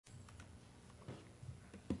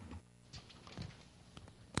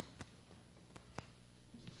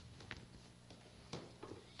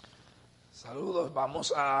Saludos,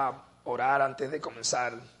 vamos a orar antes de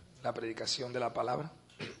comenzar la predicación de la palabra.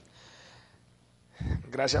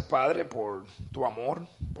 Gracias, Padre, por tu amor,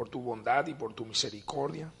 por tu bondad y por tu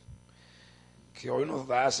misericordia, que hoy nos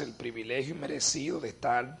das el privilegio inmerecido de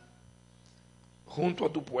estar junto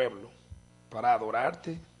a tu pueblo para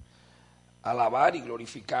adorarte, alabar y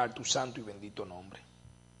glorificar tu santo y bendito nombre.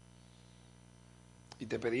 Y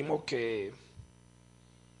te pedimos que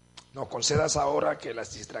nos concedas ahora que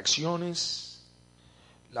las distracciones,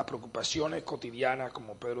 las preocupaciones cotidianas,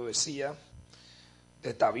 como Pedro decía,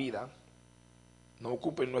 de esta vida, no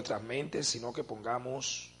ocupen nuestras mentes, sino que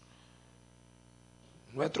pongamos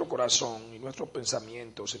nuestro corazón y nuestros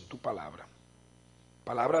pensamientos en tu palabra.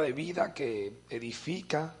 Palabra de vida que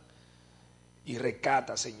edifica y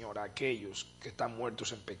rescata, Señor, a aquellos que están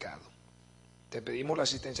muertos en pecado. Te pedimos la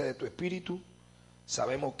asistencia de tu Espíritu.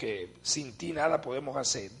 Sabemos que sin ti nada podemos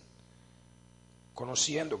hacer,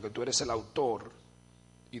 conociendo que tú eres el autor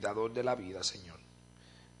y dador de la vida, Señor.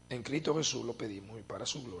 En Cristo Jesús lo pedimos y para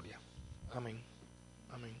su gloria. Amén.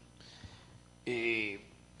 Amén. Y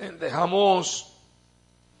dejamos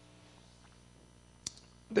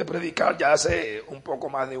de predicar ya hace un poco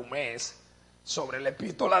más de un mes sobre la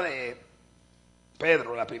epístola de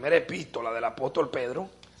Pedro, la primera epístola del apóstol Pedro,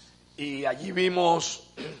 y allí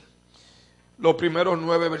vimos los primeros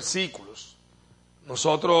 9 versículos.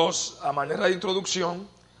 Nosotros, a manera de introducción,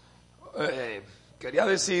 quería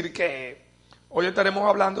decir que hoy estaremos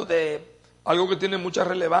hablando de algo que tiene mucha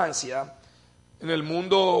relevancia en el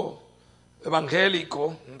mundo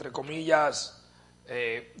evangélico, entre comillas,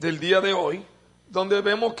 del día de hoy, donde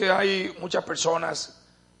vemos que hay muchas personas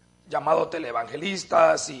llamados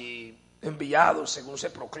televangelistas y enviados, según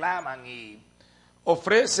se proclaman, y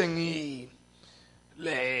ofrecen y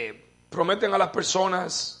le prometen a las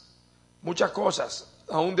personas muchas cosas,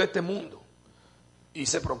 aún de este mundo, y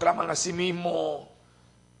se proclaman a sí mismos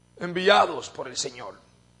enviados por el Señor.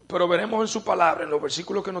 Pero veremos en su palabra, en los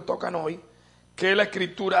versículos que nos tocan hoy, que la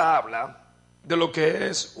Escritura habla de lo que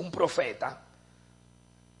es un profeta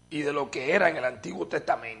y de lo que era en el Antiguo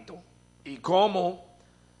Testamento y cómo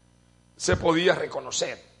se podía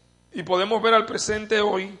reconocer. Y podemos ver al presente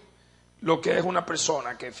hoy lo que es una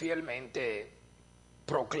persona que fielmente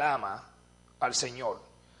proclama al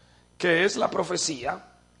Señor, que es la profecía,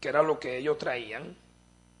 que era lo que ellos traían.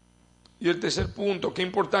 Y el tercer punto, ¿qué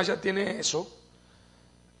importancia tiene eso?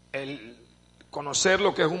 El conocer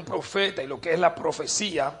lo que es un profeta y lo que es la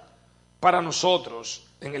profecía para nosotros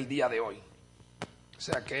en el día de hoy. O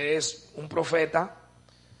sea, ¿qué es un profeta?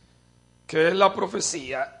 ¿Qué es la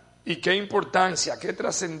profecía? ¿Y qué importancia, qué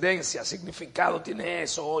trascendencia, significado tiene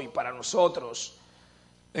eso hoy para nosotros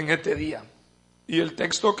en este día? Y el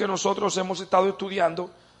texto que nosotros hemos estado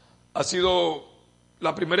estudiando ha sido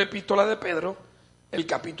la primera epístola de Pedro, el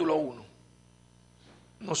capítulo 1.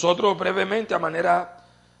 Nosotros brevemente, a manera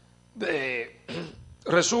de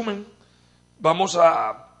resumen, vamos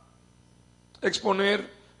a exponer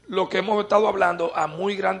lo que hemos estado hablando a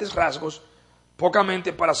muy grandes rasgos,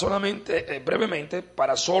 brevemente,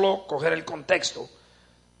 para solo coger el contexto.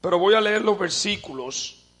 Pero voy a leer los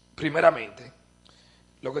versículos primeramente.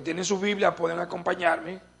 Los que tienen su Biblia pueden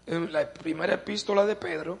acompañarme en la primera epístola de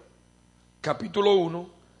Pedro, capítulo 1,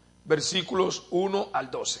 versículos 1 al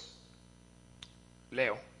 12.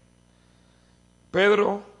 Leo.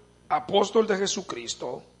 Pedro, apóstol de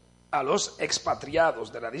Jesucristo, a los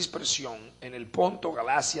expatriados de la dispersión en el Ponto,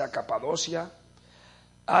 Galacia, Capadocia,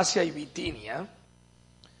 Asia y Bitinia,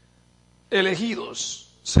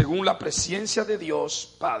 elegidos según la presencia de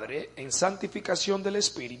Dios Padre en santificación del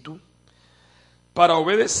Espíritu, para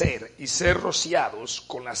obedecer y ser rociados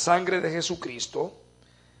con la sangre de Jesucristo,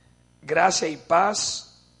 gracia y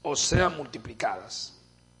paz os sean multiplicadas.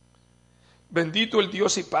 Bendito el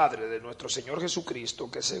Dios y Padre de nuestro Señor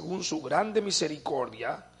Jesucristo, que según su grande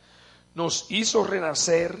misericordia nos hizo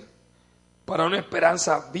renacer para una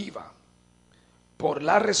esperanza viva, por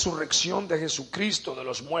la resurrección de Jesucristo de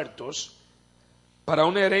los muertos, para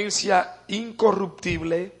una herencia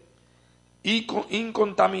incorruptible,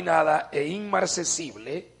 incontaminada e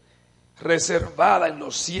inmarcesible, reservada en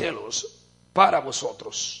los cielos para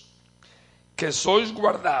vosotros, que sois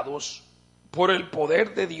guardados por el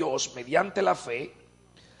poder de Dios mediante la fe,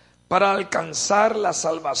 para alcanzar la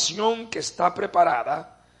salvación que está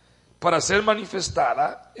preparada para ser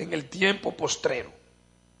manifestada en el tiempo postrero,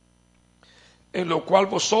 en lo cual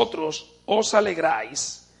vosotros os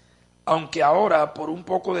alegráis, aunque ahora por un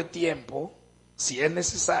poco de tiempo, si es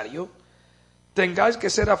necesario, tengáis que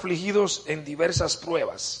ser afligidos en diversas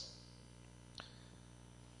pruebas,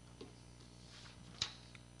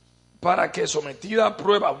 para que sometida a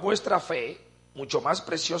prueba vuestra fe, mucho más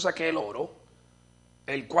preciosa que el oro,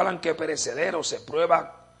 el cual aunque perecedero se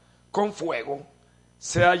prueba con fuego,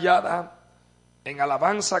 sea hallada en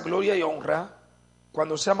alabanza, gloria y honra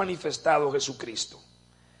cuando sea manifestado Jesucristo,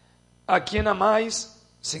 a quien amáis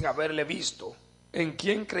sin haberle visto, en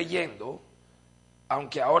quien creyendo,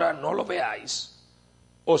 aunque ahora no lo veáis,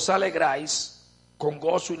 os alegráis con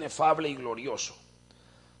gozo inefable y glorioso,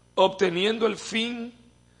 obteniendo el fin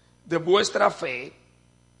de vuestra fe,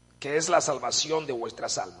 que es la salvación de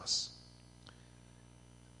vuestras almas.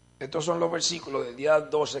 Estos son los versículos del día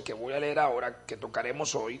 12 que voy a leer ahora, que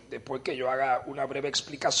tocaremos hoy, después que yo haga una breve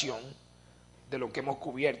explicación de lo que hemos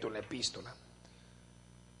cubierto en la epístola.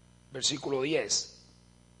 Versículo 10.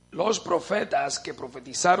 Los profetas que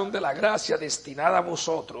profetizaron de la gracia destinada a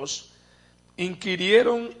vosotros,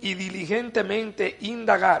 inquirieron y diligentemente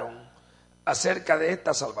indagaron acerca de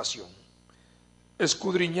esta salvación,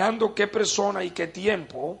 escudriñando qué persona y qué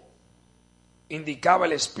tiempo indicaba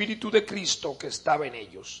el Espíritu de Cristo que estaba en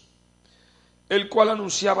ellos, el cual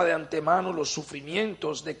anunciaba de antemano los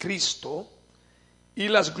sufrimientos de Cristo y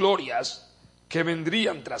las glorias que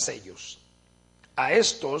vendrían tras ellos. A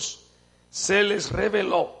estos se les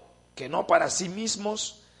reveló que no para sí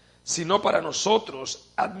mismos, sino para nosotros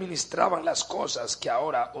administraban las cosas que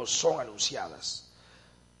ahora os son anunciadas,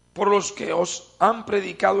 por los que os han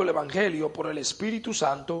predicado el Evangelio por el Espíritu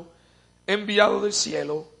Santo, enviado del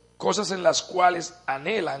cielo, cosas en las cuales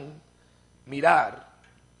anhelan mirar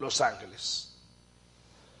los ángeles.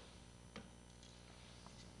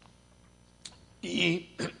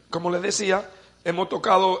 Y como les decía, hemos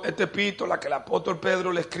tocado esta epístola que el apóstol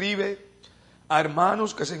Pedro le escribe a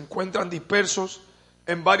hermanos que se encuentran dispersos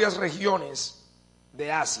en varias regiones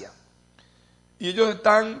de Asia. Y ellos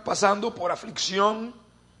están pasando por aflicción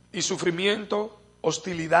y sufrimiento,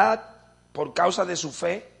 hostilidad por causa de su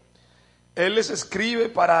fe. Él les escribe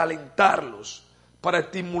para alentarlos, para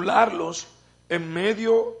estimularlos en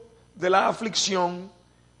medio de la aflicción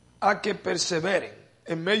a que perseveren,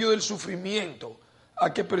 en medio del sufrimiento,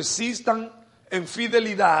 a que persistan en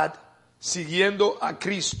fidelidad siguiendo a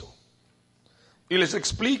Cristo. Y les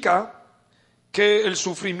explica que el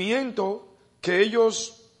sufrimiento que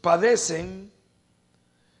ellos padecen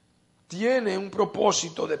tiene un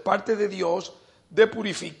propósito de parte de Dios de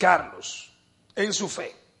purificarlos en su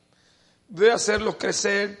fe, de hacerlos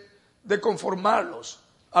crecer, de conformarlos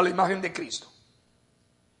a la imagen de Cristo.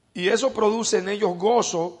 Y eso produce en ellos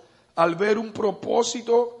gozo al ver un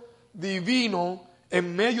propósito divino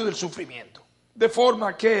en medio del sufrimiento, de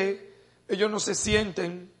forma que ellos no se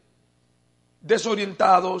sienten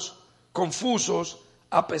desorientados, confusos,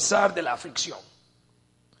 a pesar de la aflicción.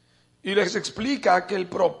 Y les explica que el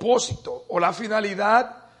propósito o la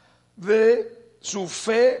finalidad de su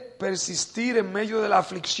fe persistir en medio de la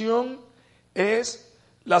aflicción es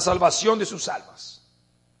la salvación de sus almas.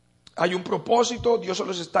 Hay un propósito, Dios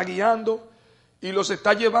los está guiando y los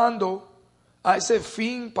está llevando a ese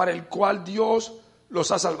fin para el cual Dios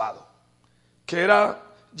los ha salvado, que era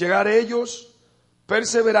llegar ellos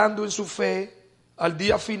perseverando en su fe al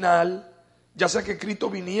día final, ya sea que Cristo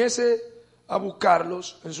viniese a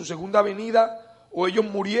buscarlos en su segunda venida o ellos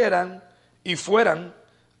murieran y fueran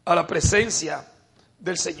a la presencia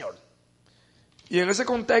del Señor. Y en ese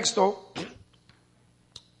contexto,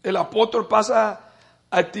 el apóstol pasa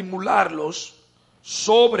a estimularlos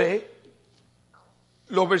sobre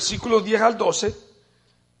los versículos 10 al 12,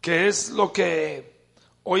 que es lo que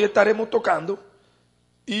hoy estaremos tocando.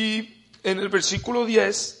 Y en el versículo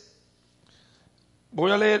 10,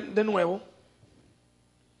 voy a leer de nuevo.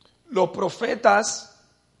 Los profetas,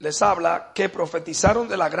 les habla, que profetizaron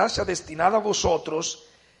de la gracia destinada a vosotros,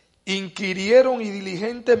 inquirieron y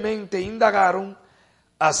diligentemente indagaron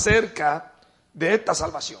acerca de esta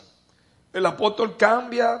salvación. El apóstol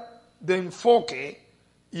cambia de enfoque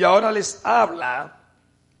y ahora les habla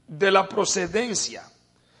de la procedencia,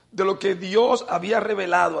 de lo que Dios había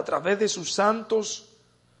revelado a través de sus santos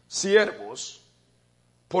siervos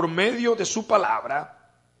por medio de su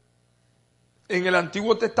palabra en el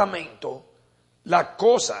Antiguo Testamento, las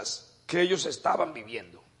cosas que ellos estaban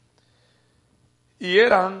viviendo. Y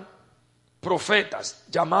eran profetas,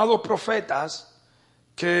 llamados profetas,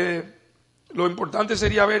 que lo importante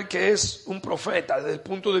sería ver que es un profeta desde el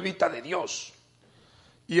punto de vista de Dios.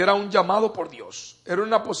 Y era un llamado por Dios, era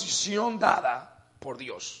una posición dada por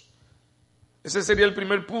Dios. Ese sería el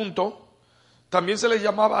primer punto. También se les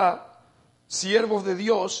llamaba siervos de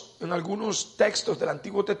Dios en algunos textos del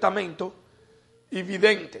Antiguo Testamento y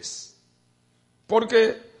videntes,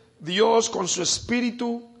 porque Dios con su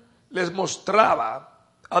espíritu les mostraba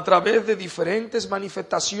a través de diferentes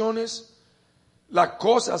manifestaciones las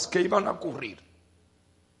cosas que iban a ocurrir.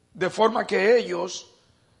 de forma que ellos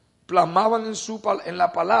plasmaban en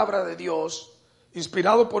la palabra de Dios,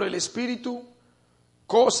 inspirado por el Espíritu,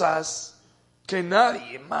 cosas que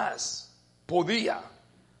nadie más podía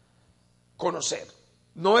conocer.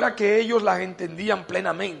 No era que ellos las entendían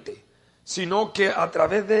plenamente, sino que a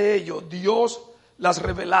través de ellos Dios las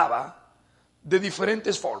revelaba de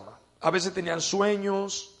diferentes formas. A veces tenían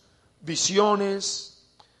sueños, visiones,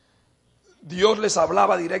 Dios les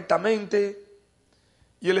hablaba directamente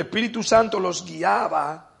y el Espíritu Santo los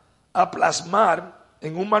guiaba a plasmar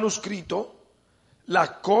en un manuscrito las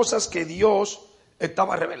cosas que Dios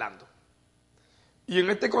estaba revelando. Y en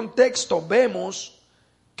este contexto vemos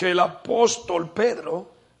que el apóstol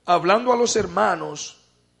Pedro, hablando a los hermanos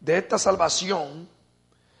de esta salvación,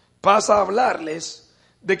 pasa a hablarles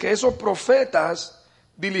de que esos profetas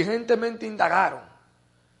diligentemente indagaron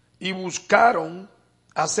y buscaron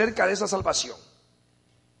acerca de esa salvación.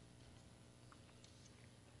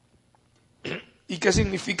 ¿Y qué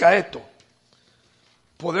significa esto?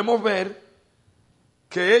 Podemos ver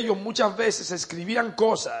que ellos muchas veces escribían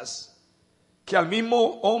cosas que al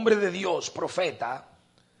mismo hombre de Dios, profeta,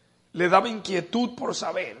 le daba inquietud por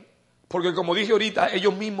saber, porque como dije ahorita,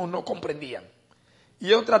 ellos mismos no comprendían. Y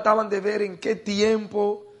ellos trataban de ver en qué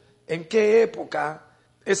tiempo, en qué época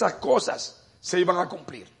esas cosas se iban a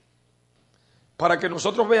cumplir. Para que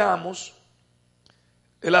nosotros veamos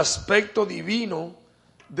el aspecto divino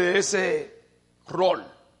de ese rol,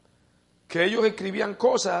 que ellos escribían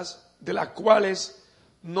cosas de las cuales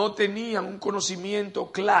no tenían un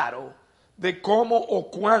conocimiento claro de cómo o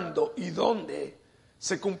cuándo y dónde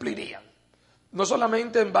se cumplirían. No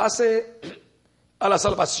solamente en base a la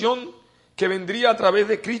salvación que vendría a través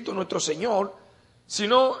de Cristo nuestro Señor,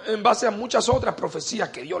 sino en base a muchas otras profecías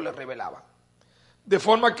que Dios les revelaba. De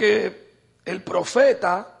forma que el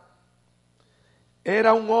profeta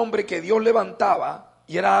era un hombre que Dios levantaba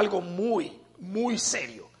y era algo muy, muy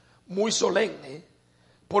serio, muy solemne,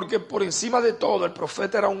 porque por encima de todo el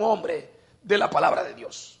profeta era un hombre de la palabra de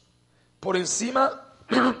Dios. Por encima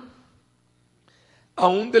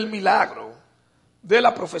aún del milagro, de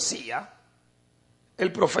la profecía,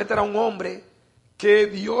 el profeta era un hombre que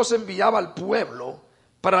Dios enviaba al pueblo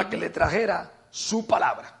para que le trajera su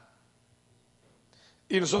palabra.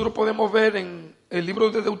 Y nosotros podemos ver en el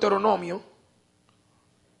libro de Deuteronomio,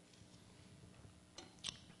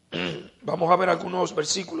 vamos a ver algunos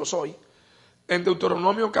versículos hoy, en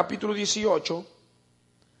Deuteronomio capítulo 18,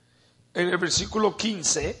 en el versículo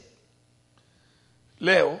 15,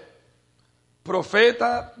 leo: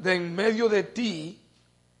 profeta de en medio de ti,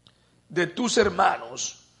 de tus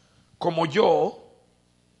hermanos, como yo,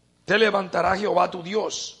 te levantará Jehová tu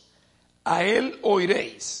Dios, a él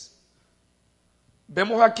oiréis.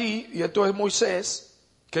 Vemos aquí, y esto es Moisés,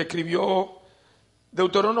 que escribió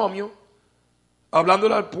Deuteronomio,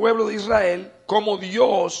 hablándole al pueblo de Israel, como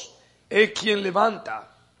Dios es quien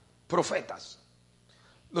levanta profetas.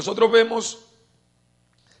 Nosotros vemos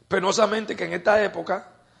penosamente que en esta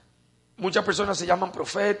época muchas personas se llaman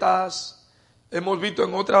profetas. Hemos visto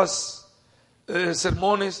en otras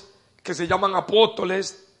sermones que se llaman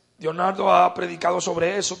apóstoles. Leonardo ha predicado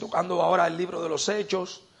sobre eso, tocando ahora el libro de los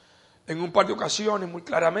Hechos en un par de ocasiones muy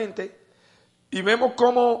claramente. Y vemos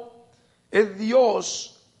cómo es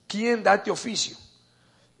Dios quien da este oficio.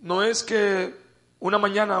 No es que una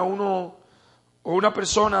mañana uno o una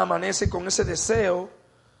persona amanece con ese deseo,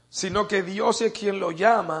 sino que Dios es quien lo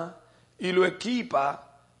llama y lo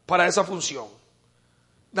equipa para esa función.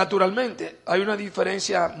 Naturalmente, hay una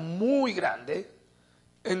diferencia muy grande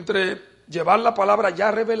entre llevar la palabra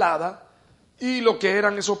ya revelada y lo que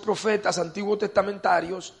eran esos profetas antiguos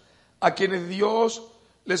testamentarios a quienes Dios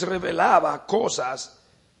les revelaba cosas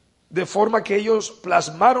de forma que ellos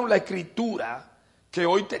plasmaron la escritura que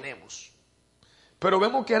hoy tenemos. Pero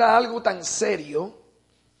vemos que era algo tan serio,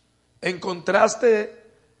 en contraste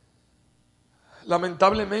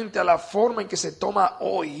lamentablemente a la forma en que se toma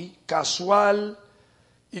hoy, casual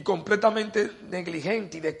y completamente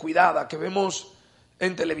negligente y descuidada, que vemos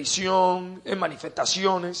en televisión, en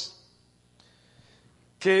manifestaciones,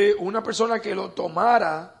 que una persona que lo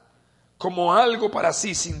tomara como algo para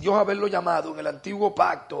sí, sin Dios haberlo llamado en el antiguo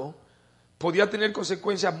pacto, podía tener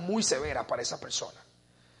consecuencias muy severas para esa persona.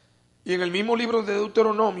 Y en el mismo libro de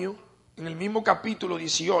Deuteronomio, en el mismo capítulo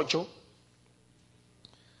 18,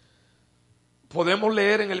 podemos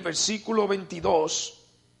leer en el versículo 22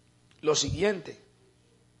 lo siguiente: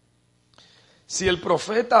 si el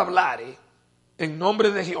profeta hablare en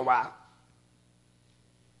nombre de Jehová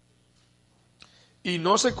y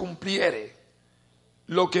no se cumpliere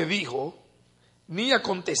lo que dijo, ni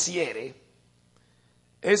aconteciere,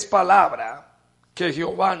 es palabra que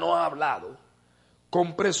Jehová no ha hablado,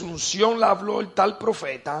 con presunción la habló el tal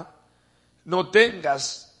profeta, no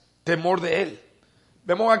tengas temor de él.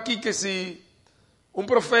 Vemos aquí que si un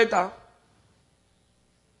profeta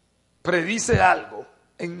predice algo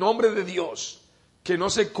en nombre de Dios que no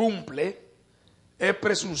se cumple, es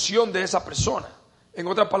presunción de esa persona. En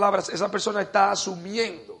otras palabras, esa persona está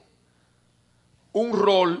asumiendo un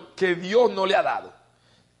rol que Dios no le ha dado.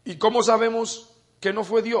 ¿Y cómo sabemos que no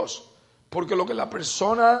fue Dios? Porque lo que la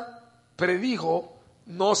persona predijo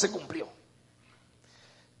no se cumplió.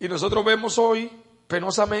 Y nosotros vemos hoy,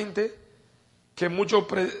 penosamente, que muchos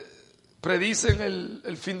predicen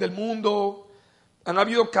el fin del mundo. Han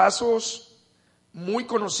habido casos muy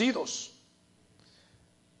conocidos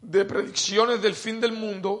de predicciones del fin del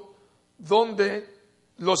mundo donde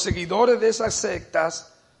los seguidores de esas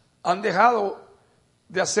sectas han dejado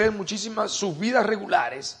de hacer muchísimas sus vidas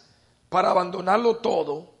regulares para abandonarlo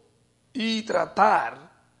todo y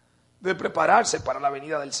tratar de prepararse para la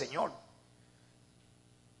venida del Señor.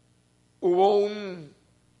 Hubo un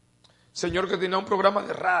señor que tenía un programa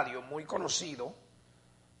de radio muy conocido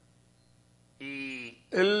y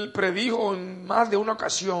él predijo en más de una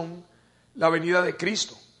ocasión la venida de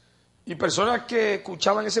Cristo. Y personas que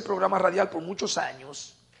escuchaban ese programa radial por muchos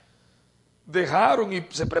años dejaron y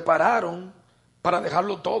se prepararon para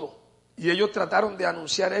dejarlo todo. Y ellos trataron de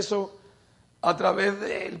anunciar eso a través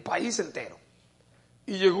del país entero.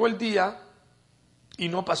 Y llegó el día y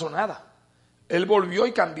no pasó nada. Él volvió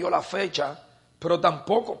y cambió la fecha, pero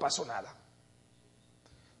tampoco pasó nada.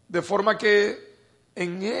 De forma que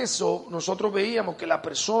en eso nosotros veíamos que la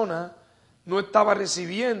persona no estaba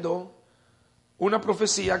recibiendo una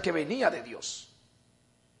profecía que venía de Dios.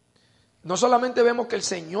 No solamente vemos que el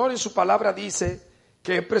Señor en su palabra dice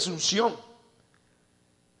que es presunción,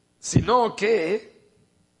 sino que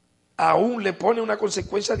aún le pone una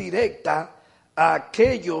consecuencia directa a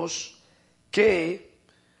aquellos que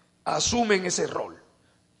asumen ese rol.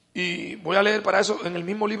 Y voy a leer para eso en el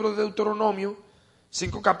mismo libro de Deuteronomio,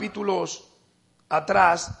 5 capítulos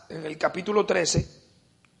atrás, en el capítulo 13,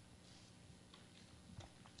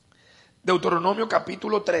 Deuteronomio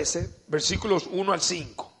capítulo 13, versículos 1 al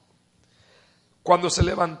 5. Cuando se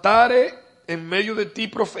levantare en medio de ti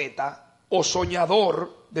profeta o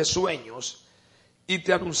soñador de sueños y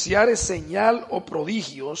te anunciare señal o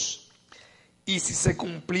prodigios, y si se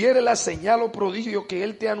cumpliere la señal o prodigio que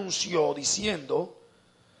él te anunció diciendo,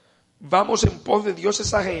 vamos en pos de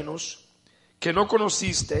dioses ajenos que no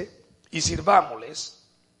conociste y sirvámosles,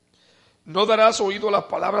 no darás oído a las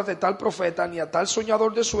palabras de tal profeta ni a tal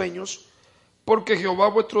soñador de sueños, porque Jehová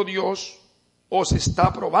vuestro Dios os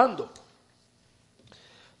está probando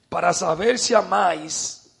para saber si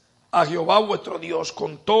amáis a Jehová vuestro Dios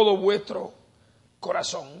con todo vuestro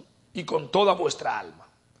corazón y con toda vuestra alma.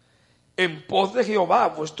 En pos de Jehová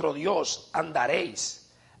vuestro Dios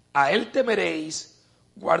andaréis, a él temeréis,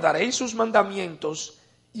 guardaréis sus mandamientos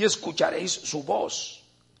y escucharéis su voz.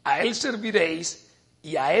 A él serviréis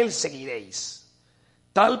y a él seguiréis.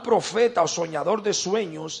 Tal profeta o soñador de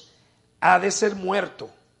sueños ha de ser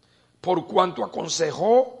muerto, por cuanto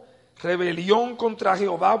aconsejó rebelión contra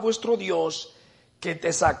Jehová vuestro Dios, que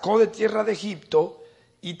te sacó de tierra de Egipto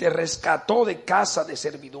y te rescató de casa de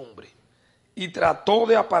servidumbre, y trató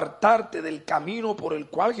de apartarte del camino por el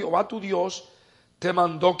cual Jehová tu Dios te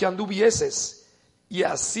mandó que anduvieses, y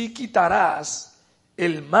así quitarás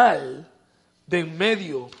el mal de en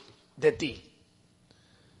medio de ti.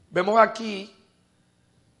 Vemos aquí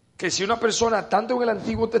que si una persona, tanto en el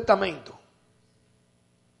Antiguo Testamento,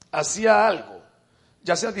 hacía algo,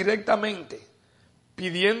 ya sea directamente,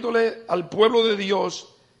 pidiéndole al pueblo de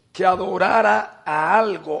Dios que adorara a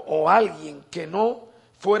algo o a alguien que no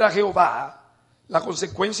fuera Jehová, la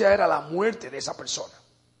consecuencia era la muerte de esa persona.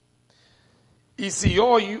 Y si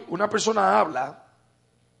hoy una persona habla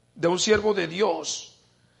de un siervo de Dios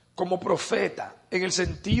como profeta, en el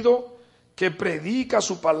sentido que predica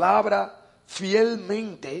su palabra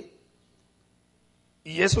fielmente,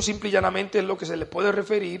 y eso simple y llanamente es lo que se le puede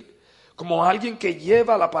referir como alguien que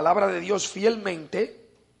lleva la palabra de Dios fielmente,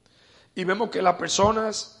 y vemos que las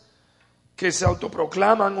personas que se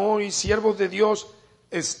autoproclaman hoy siervos de Dios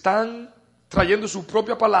están trayendo su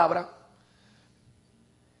propia palabra,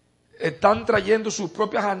 están trayendo sus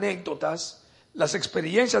propias anécdotas, las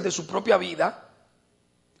experiencias de su propia vida,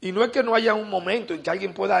 y no es que no haya un momento en que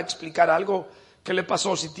alguien pueda explicar algo que le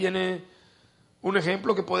pasó, si tiene un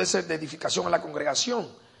ejemplo que puede ser de edificación a la congregación,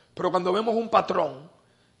 pero cuando vemos un patrón,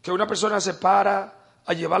 que una persona se para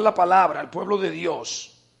a llevar la palabra al pueblo de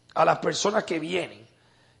Dios, a las personas que vienen,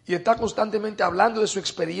 y está constantemente hablando de su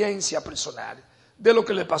experiencia personal, de lo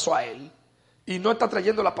que le pasó a él, y no está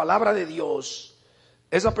trayendo la palabra de Dios,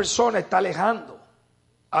 esa persona está alejando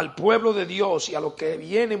al pueblo de Dios y a los que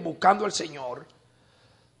vienen buscando al Señor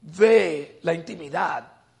de la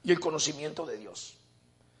intimidad y el conocimiento de Dios.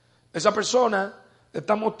 Esa persona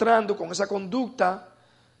está mostrando con esa conducta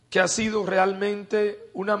que ha sido realmente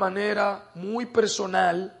una manera muy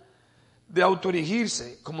personal de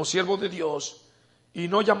autoerigirse como siervo de Dios y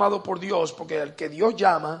no llamado por Dios, porque el que Dios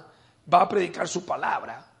llama va a predicar su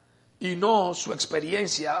palabra y no su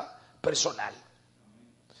experiencia personal.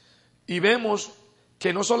 Y vemos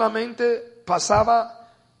que no solamente pasaba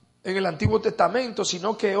en el Antiguo Testamento,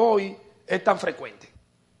 sino que hoy es tan frecuente.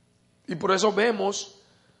 Y por eso vemos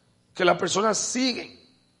que las personas siguen,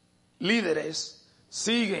 líderes,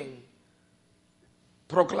 siguen,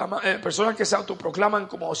 personas que se autoproclaman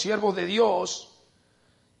como siervos de Dios,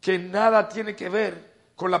 que nada tiene que ver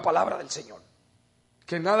con la palabra del Señor,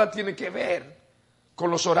 que nada tiene que ver con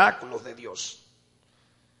los oráculos de Dios.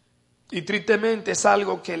 Y tristemente es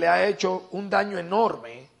algo que le ha hecho un daño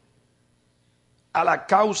enorme a la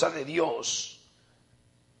causa de Dios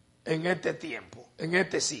en este tiempo, en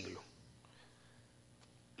este siglo.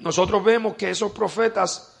 Nosotros vemos que esos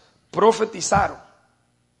profetas profetizaron.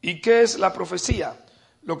 ¿Y qué es la profecía?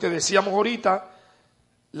 Lo que decíamos ahorita,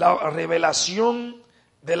 la revelación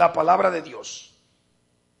de la palabra de Dios,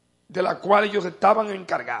 de la cual ellos estaban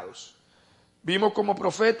encargados. Vimos como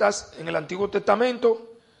profetas en el Antiguo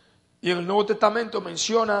Testamento y en el Nuevo Testamento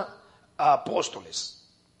menciona a apóstoles,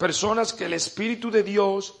 personas que el Espíritu de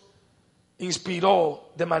Dios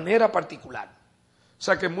inspiró de manera particular. O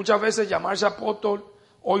sea que muchas veces llamarse apóstol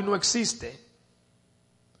hoy no existe,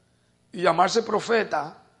 y llamarse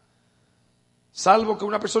profeta, salvo que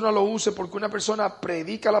una persona lo use porque una persona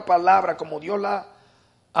predica la palabra como Dios la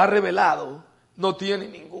ha revelado, no tiene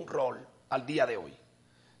ningún rol al día de hoy.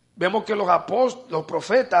 Vemos que los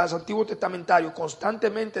profetas antiguos testamentarios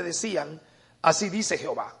constantemente decían, así dice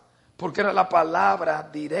Jehová, porque era la palabra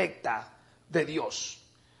directa de Dios.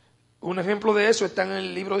 Un ejemplo de eso está en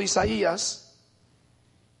el libro de Isaías.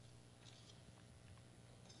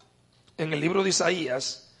 En el libro de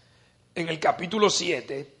Isaías, en el capítulo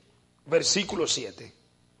 7, versículo 7.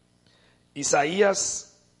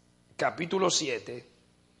 Isaías, capítulo 7,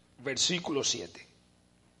 versículo 7.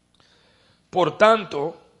 Por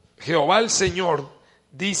tanto, Jehová el Señor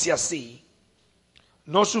dice así,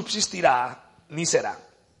 no subsistirá ni será.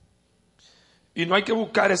 Y no hay que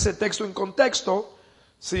buscar ese texto en contexto,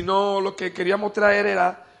 sino lo que queríamos traer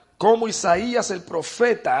era cómo Isaías el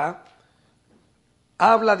profeta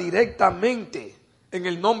habla directamente en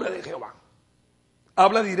el nombre de Jehová.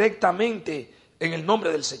 Habla directamente en el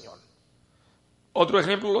nombre del Señor. Otro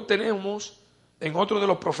ejemplo lo tenemos en otro de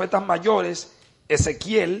los profetas mayores,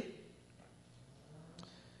 Ezequiel.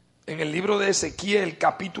 En el libro de Ezequiel,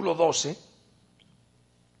 capítulo 12,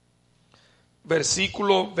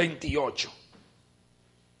 versículo 28.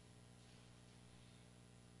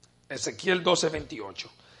 Ezequiel 12,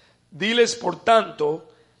 28. Diles, por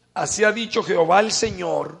tanto, así ha dicho Jehová el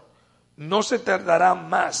Señor, no se tardará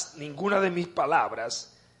más ninguna de mis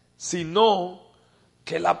palabras, sino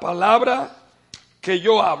que la palabra que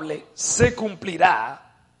yo hable se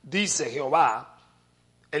cumplirá, dice Jehová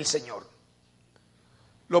el Señor.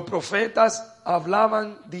 Los profetas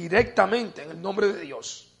hablaban directamente en el nombre de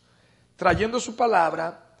Dios, trayendo su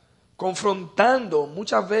palabra, confrontando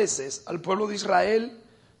muchas veces al pueblo de Israel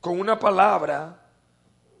con una palabra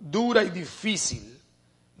dura y difícil,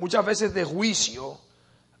 muchas veces de juicio,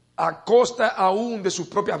 a costa aún de sus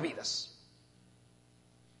propias vidas.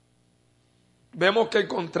 Vemos que el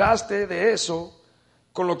contraste de eso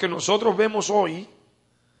con lo que nosotros vemos hoy,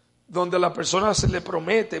 donde a la persona se le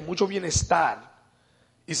promete mucho bienestar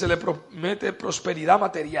y se le promete prosperidad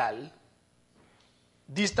material,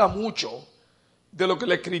 dista mucho de lo que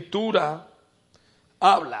la Escritura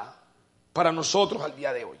habla para nosotros al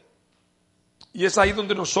día de hoy. Y es ahí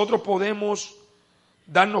donde nosotros podemos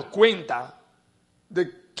darnos cuenta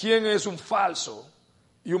de quién es un falso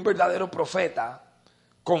y un verdadero profeta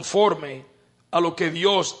conforme a lo que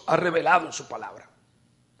Dios ha revelado en su palabra.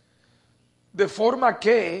 De forma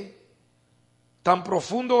que tan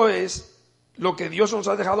profundo es lo que Dios nos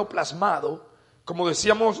ha dejado plasmado, como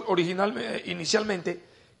decíamos inicialmente,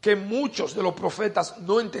 que muchos de los profetas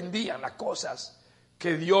no entendían las cosas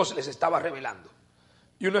que Dios les estaba revelando.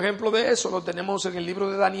 Y un ejemplo de eso lo tenemos en el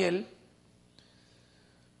libro de Daniel.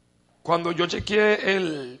 Cuando yo chequeé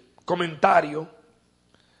el comentario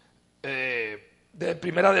de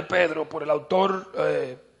Primera de Pedro por el autor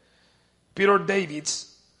Peter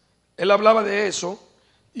Davids, él hablaba de eso,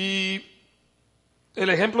 y el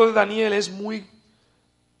ejemplo de Daniel es muy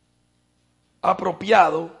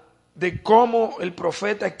apropiado de cómo el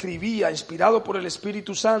profeta escribía, inspirado por el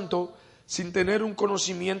Espíritu Santo, sin tener un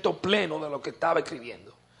conocimiento pleno de lo que estaba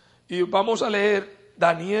escribiendo. Y vamos a leer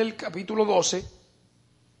Daniel capítulo 12,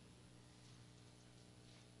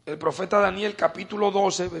 el profeta Daniel capítulo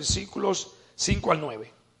 12, versículos 5 al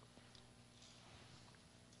 9.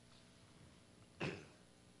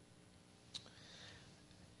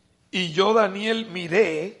 Y yo, Daniel,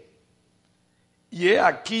 miré, y he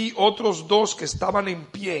aquí otros dos que estaban en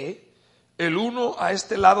pie, el uno a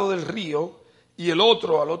este lado del río y el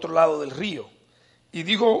otro al otro lado del río. Y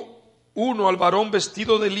dijo uno al varón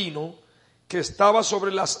vestido de lino que estaba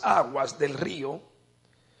sobre las aguas del río: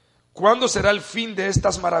 ¿cuándo será el fin de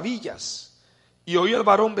estas maravillas? Y oí al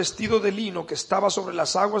varón vestido de lino que estaba sobre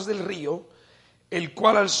las aguas del río, el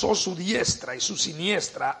cual alzó su diestra y su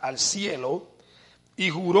siniestra al cielo, y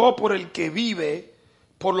juró por el que vive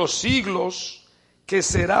por los siglos, que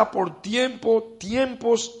será por tiempo,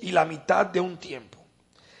 tiempos y la mitad de un tiempo.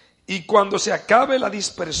 Y cuando se acabe la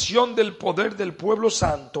dispersión del poder del pueblo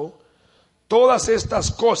santo, todas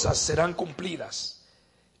estas cosas serán cumplidas.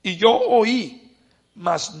 Y yo oí,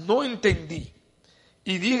 mas no entendí.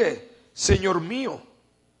 Y dije: Señor mío,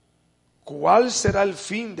 ¿cuál será el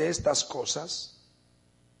fin de estas cosas?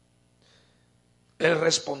 Él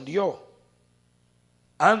respondió: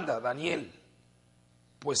 anda, Daniel,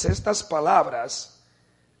 pues estas palabras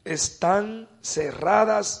están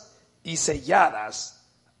cerradas y selladas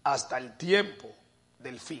hasta el tiempo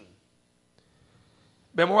del fin.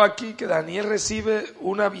 Vemos aquí que Daniel recibe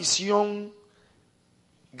una visión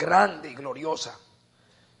grande y gloriosa,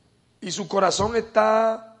 y su corazón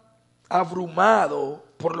está abrumado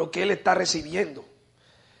por lo que él está recibiendo.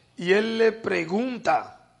 Y él le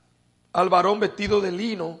pregunta al varón vestido de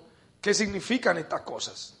lino qué significan estas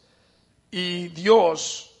cosas. Y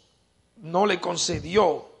Dios no le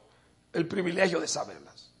concedió el privilegio de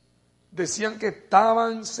saberlas. Decían que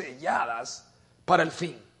estaban selladas para el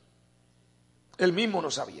fin. Él mismo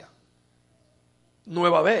no sabía.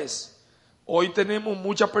 Nueva vez, hoy tenemos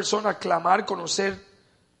muchas personas clamar conocer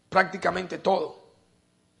prácticamente todo,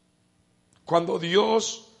 cuando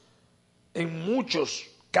Dios en muchos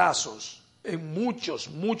casos,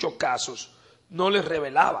 no les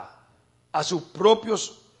revelaba a sus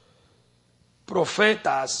propios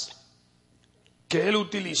profetas que él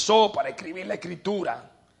utilizó para escribir la escritura,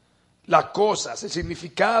 las cosas, el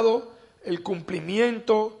significado, el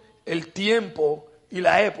cumplimiento, el tiempo y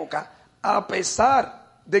la época, a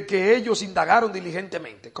pesar de que ellos indagaron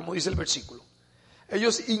diligentemente, como dice el versículo.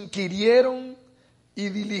 Ellos inquirieron y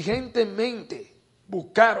diligentemente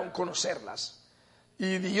buscaron conocerlas.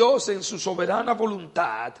 Y Dios, en su soberana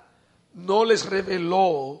voluntad, no les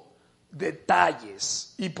reveló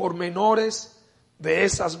detalles y pormenores de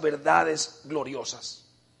esas verdades gloriosas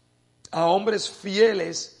a hombres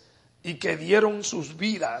fieles y que dieron sus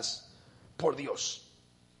vidas por Dios.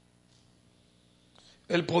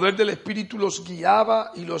 El poder del Espíritu los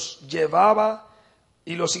guiaba y los llevaba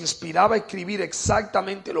y los inspiraba a escribir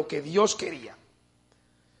exactamente lo que Dios quería,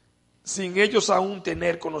 sin ellos aún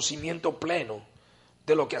tener conocimiento pleno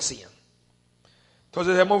de lo que hacían.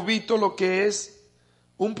 Entonces hemos visto lo que es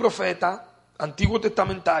un profeta antiguo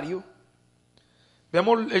testamentario.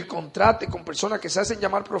 Vemos el contraste con personas que se hacen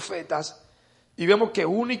llamar profetas y vemos que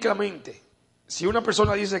únicamente si una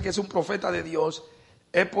persona dice que es un profeta de Dios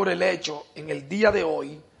es por el hecho en el día de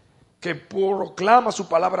hoy que proclama su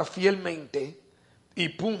palabra fielmente y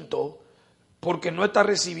punto, porque no está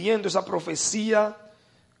recibiendo esa profecía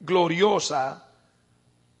gloriosa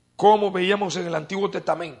como veíamos en el Antiguo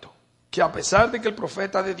Testamento, que a pesar de que el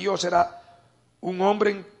profeta de Dios era un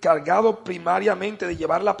hombre encargado primariamente de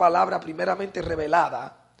llevar la palabra primeramente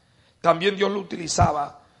revelada, también Dios lo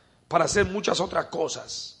utilizaba para hacer muchas otras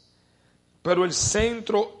cosas. Pero el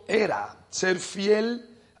centro era ser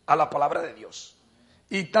fiel a la palabra de Dios.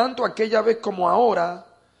 Y tanto aquella vez como ahora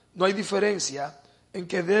no hay diferencia en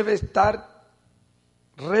que debe estar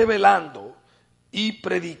revelando y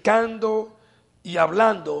predicando y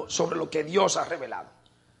hablando sobre lo que Dios ha revelado,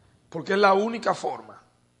 porque es la única forma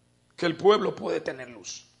que el pueblo puede tener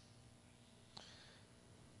luz.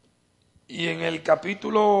 Y en el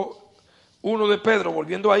capítulo 1 de Pedro,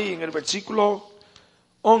 volviendo ahí en el versículo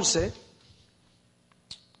 11,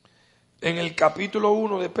 en el capítulo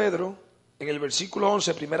 1 de Pedro, en el versículo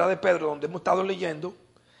 11, primera de Pedro, donde hemos estado leyendo,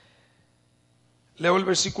 leo el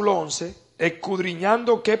versículo 11,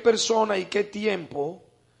 escudriñando qué persona y qué tiempo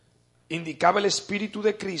indicaba el Espíritu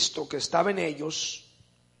de Cristo que estaba en ellos,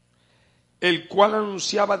 el cual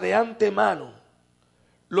anunciaba de antemano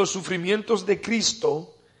los sufrimientos de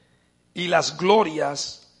Cristo y las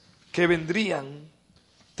glorias que vendrían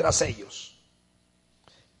tras ellos.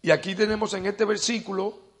 Y aquí tenemos en este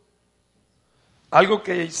versículo algo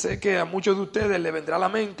que sé que a muchos de ustedes les vendrá a la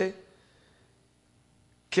mente,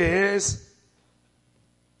 que es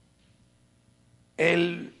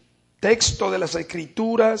el texto de las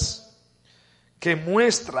Escrituras que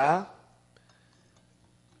muestra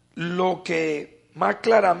lo que más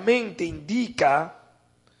claramente indica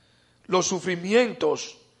los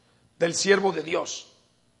sufrimientos del siervo de Dios.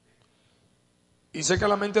 Y sé que a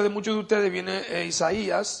la mente de muchos de ustedes viene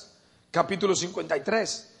Isaías, capítulo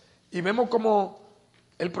 53. Y vemos como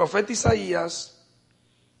el profeta Isaías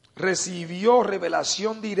recibió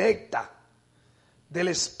revelación directa del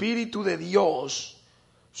Espíritu de Dios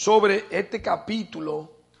sobre este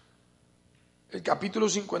capítulo, el capítulo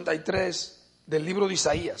 53 del libro de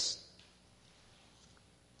Isaías,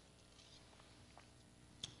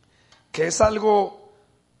 que es algo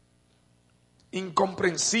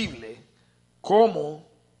incomprensible cómo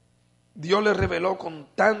Dios le reveló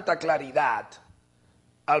con tanta claridad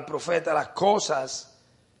al profeta las cosas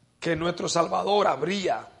que nuestro Salvador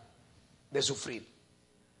habría de sufrir.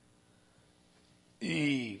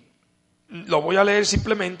 Y lo voy a leer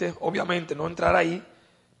simplemente, obviamente no entrar ahí,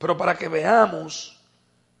 pero para que veamos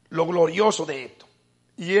lo glorioso de esto.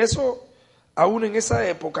 Y eso, aún en esa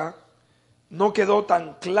época, no quedó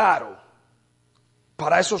tan claro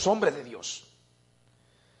para esos hombres de Dios.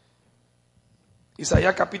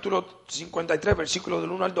 Isaías capítulo 53, versículos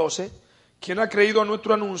del 1 al 12. ¿Quién ha creído a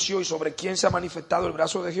nuestro anuncio y sobre quién se ha manifestado el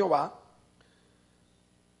brazo de Jehová?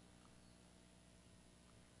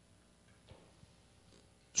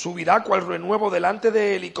 Subirá cual renuevo delante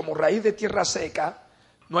de él y como raíz de tierra seca,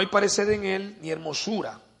 no hay parecer en él ni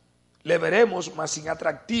hermosura. Le veremos, mas sin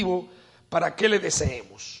atractivo, para que le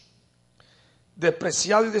deseemos.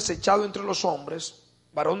 Despreciado y desechado entre los hombres,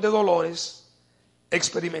 varón de dolores,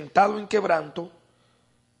 experimentado en quebranto,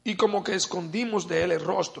 y como que escondimos de él el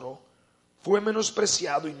rostro, fue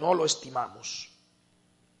menospreciado y no lo estimamos.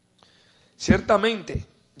 Ciertamente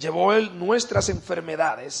llevó él nuestras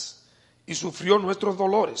enfermedades y sufrió nuestros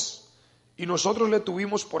dolores, y nosotros le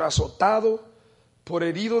tuvimos por azotado, por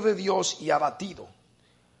herido de Dios y abatido.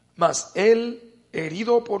 Mas él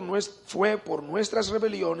herido fue por nuestras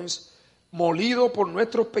rebeliones, molido por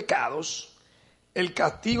nuestros pecados. El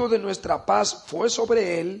castigo de nuestra paz fue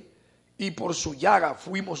sobre él, y por su llaga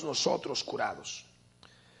fuimos nosotros curados.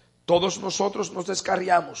 Todos nosotros nos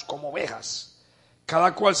descarriamos como ovejas,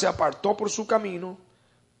 cada cual se apartó por su camino,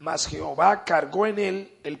 mas Jehová cargó en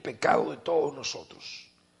él el pecado de todos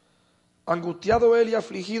nosotros. Angustiado él y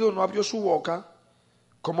afligido no abrió su boca,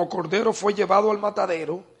 como cordero fue llevado al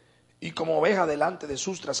matadero, y como oveja delante de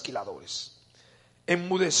sus trasquiladores.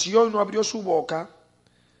 Enmudeció y no abrió su boca,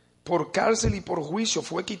 por cárcel y por juicio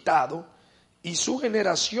fue quitado, y su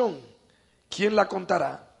generación, ¿quién la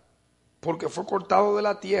contará? Porque fue cortado de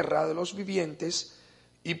la tierra de los vivientes,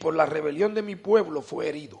 y por la rebelión de mi pueblo fue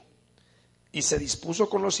herido. Y se dispuso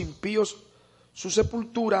con los impíos su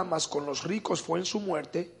sepultura, mas con los ricos fue en su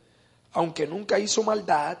muerte, aunque nunca hizo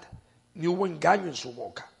maldad, ni hubo engaño en su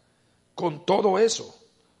boca. Con todo eso,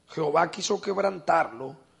 Jehová quiso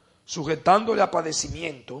quebrantarlo, sujetándole a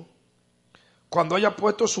padecimiento. Cuando haya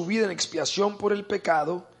puesto su vida en expiación por el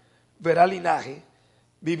pecado, verá linaje,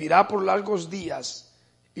 vivirá por largos días,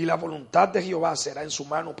 y la voluntad de Jehová será en su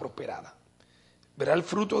mano prosperada. Verá el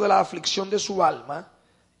fruto de la aflicción de su alma,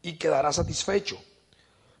 y quedará satisfecho.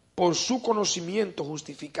 Por su conocimiento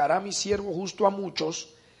justificará mi siervo justo a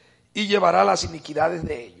muchos, y llevará las iniquidades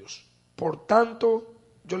de ellos. Por tanto,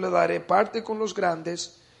 yo le daré parte con los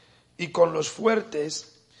grandes, y con los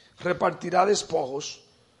fuertes repartirá despojos,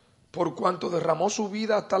 por cuanto derramó su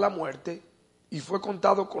vida hasta la muerte, y fue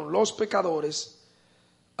contado con los pecadores,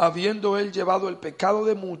 habiendo él llevado el pecado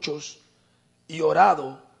de muchos, y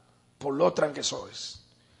orado por los transgresores.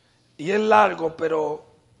 Y es largo,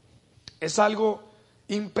 pero es algo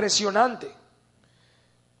impresionante.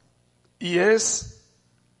 Y es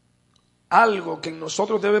algo que en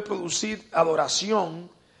nosotros debe producir adoración,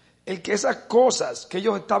 el que esas cosas que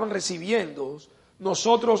ellos estaban recibiendo,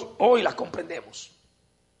 nosotros hoy las comprendemos.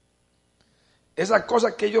 Esas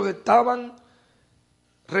cosas que ellos estaban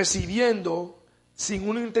recibiendo sin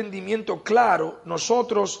un entendimiento claro,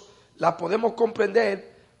 nosotros las podemos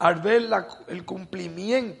comprender al ver el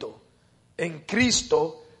cumplimiento en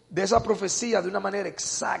Cristo de esa profecía de una manera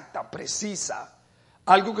exacta, precisa,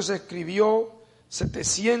 algo que se escribió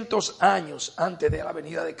 700 años antes de la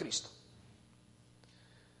venida de Cristo.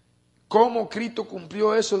 Cómo Cristo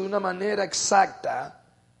cumplió eso de una manera exacta,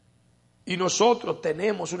 y nosotros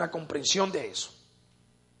tenemos una comprensión de eso.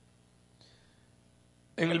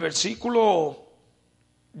 En el versículo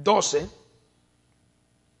 12,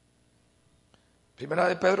 Primera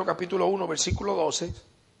de Pedro capítulo 1, versículo 12,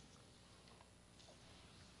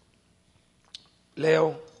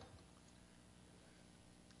 Leo.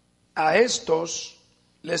 A estos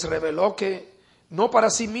les reveló que no para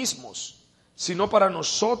sí mismos, sino para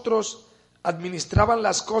nosotros administraban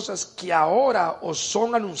las cosas que ahora os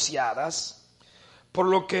son anunciadas, por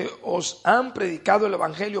lo que os han predicado el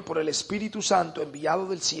Evangelio por el Espíritu Santo enviado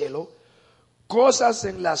del cielo, cosas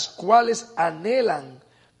en las cuales anhelan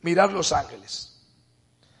mirar los ángeles.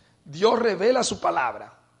 Dios revela su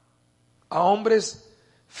palabra a hombres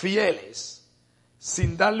fieles,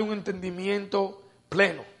 sin darle un entendimiento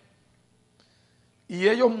pleno. Y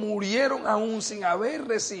ellos murieron aún sin haber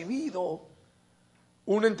recibido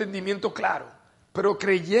un entendimiento claro, pero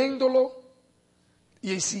creyéndolo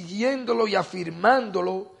y siguiéndolo y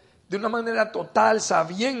afirmándolo de una manera total,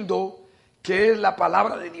 sabiendo que es la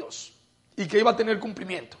palabra de Dios y que iba a tener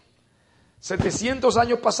cumplimiento. 700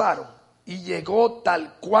 años pasaron y llegó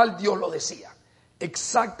tal cual Dios lo decía,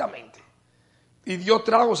 exactamente. Y Dios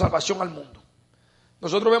trajo salvación al mundo.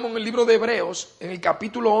 Nosotros vemos en el libro de Hebreos, en el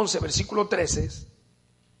capítulo 11, versículo 13,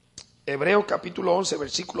 Hebreos capítulo 11,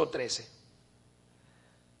 versículo 13.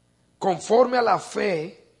 Conforme a la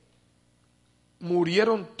fe,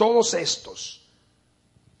 murieron todos estos,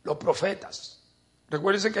 los profetas.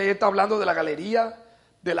 Recuérdense que ahí está hablando de la galería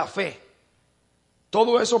de la fe.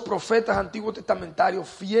 Todos esos profetas antiguos testamentarios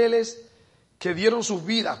fieles que dieron sus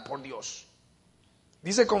vidas por Dios.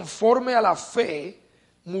 Dice, conforme a la fe,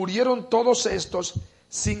 murieron todos estos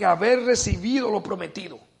sin haber recibido lo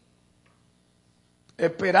prometido,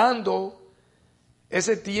 esperando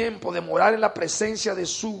ese tiempo de morar en la presencia de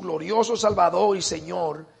su glorioso Salvador y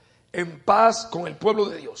Señor, en paz con el pueblo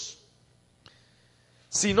de Dios,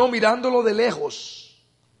 sino mirándolo de lejos,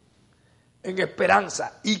 en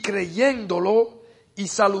esperanza, y creyéndolo, y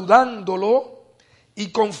saludándolo,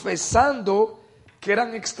 y confesando que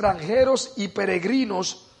eran extranjeros y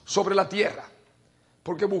peregrinos sobre la tierra,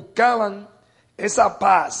 porque buscaban esa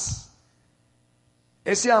paz,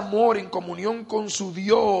 ese amor en comunión con su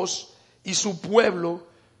Dios y su pueblo,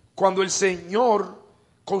 cuando el Señor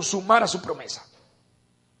consumara su promesa.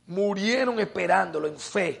 Murieron esperándolo en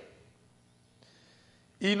fe.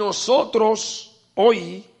 Y nosotros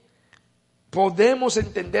hoy podemos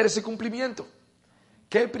entender ese cumplimiento.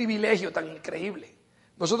 Qué privilegio tan increíble.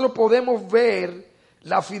 Nosotros podemos ver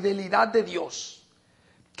la fidelidad de Dios,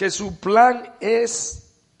 que su plan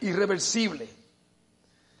es irreversible,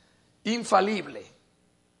 infalible,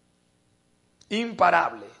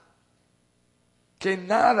 imparable, que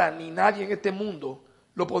nada ni nadie en este mundo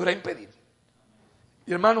lo podrá impedir.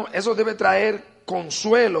 Y hermano, eso debe traer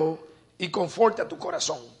consuelo y confort a tu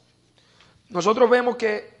corazón. Nosotros vemos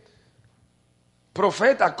que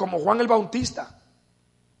profetas como Juan el Bautista,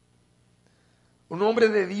 un hombre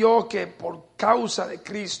de Dios que por causa de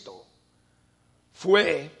Cristo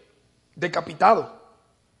fue decapitado.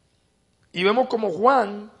 Y vemos como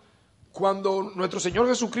Juan, cuando nuestro Señor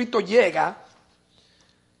Jesucristo llega,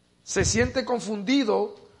 se siente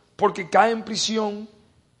confundido porque cae en prisión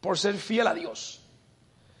por ser fiel a Dios.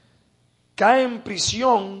 Cae en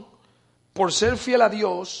prisión por ser fiel a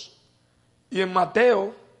Dios. Y en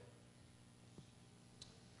Mateo,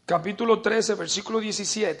 capítulo 13, versículo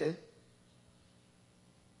 17,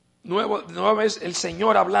 nueva vez el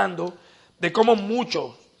Señor hablando de cómo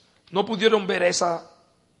muchos no pudieron ver esa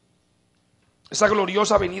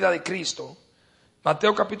gloriosa venida de Cristo.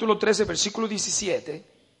 Mateo capítulo 13, versículo 17,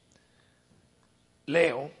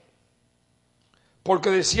 leo: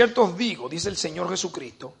 porque de cierto os digo, dice el Señor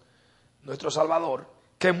Jesucristo, nuestro Salvador,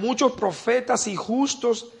 que muchos profetas y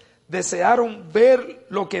justos desearon ver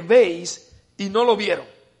lo que veis y no lo vieron,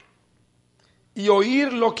 y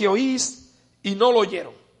oír lo que oís y no lo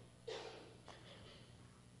oyeron.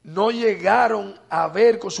 No llegaron a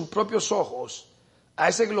ver con sus propios ojos a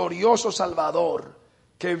ese glorioso Salvador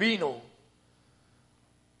que vino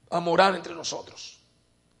a morar entre nosotros.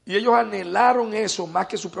 Y ellos anhelaron eso más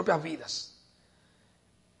que sus propias vidas.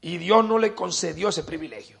 Y Dios no le concedió ese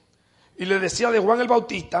privilegio. Y le decía de Juan el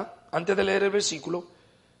Bautista, antes de leer el versículo,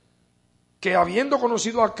 que habiendo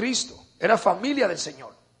conocido a Cristo, era familia del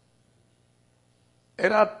Señor.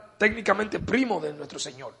 Era técnicamente primo de nuestro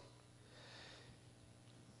Señor.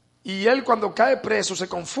 Y él, cuando cae preso, se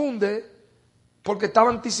confunde porque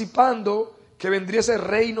estaba anticipando que vendría ese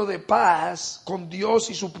reino de paz con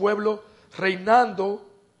Dios y su pueblo reinando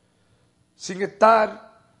sin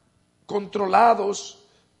estar controlados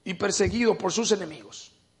y perseguidos por sus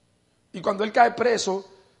enemigos. Y cuando él cae preso,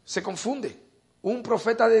 se confunde. Un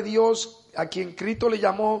profeta de Dios a quien Cristo le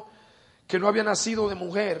llamó que no había nacido de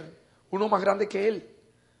mujer, uno más grande que él.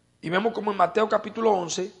 Y vemos como en Mateo capítulo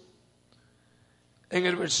 11,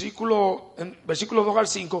 en versículo 2 al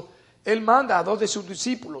 5, él manda a 2 de sus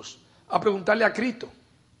discípulos a preguntarle a Cristo.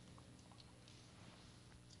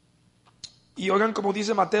 Y oigan como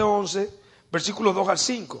dice Mateo 11, versículos 2 al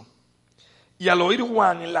 5. Y al oír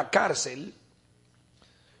Juan en la cárcel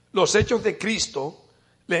los hechos de Cristo,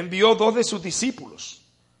 le envió 2 de sus discípulos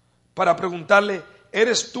para preguntarle: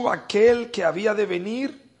 ¿eres tú aquel que había de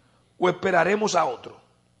venir o esperaremos a otro?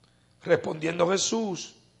 Respondiendo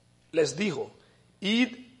Jesús les dijo: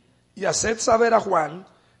 id y haced saber a Juan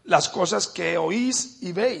las cosas que oís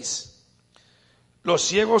y veis. Los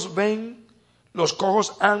ciegos ven, los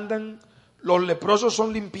cojos andan, los leprosos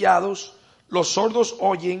son limpiados, los sordos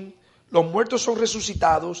oyen, los muertos son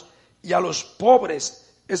resucitados, y a los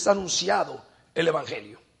pobres es anunciado el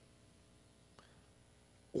evangelio.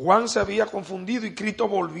 Juan se había confundido y Cristo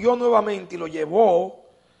volvió nuevamente y lo llevó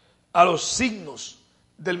a los signos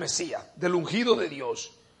del Mesías, del ungido de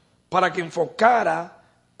Dios, para que enfocara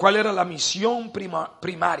cuál era la misión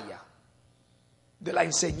primaria de la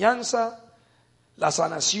enseñanza, la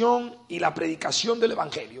sanación y la predicación del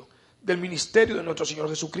evangelio, del ministerio de nuestro Señor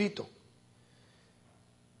Jesucristo.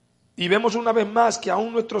 Y vemos una vez más que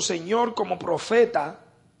aún nuestro Señor como profeta,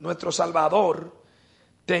 nuestro Salvador,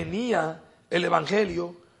 tenía el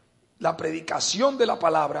evangelio, la predicación de la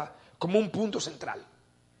palabra como un punto central.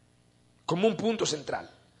 Como un punto central.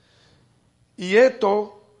 Y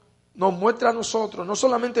esto nos muestra a nosotros no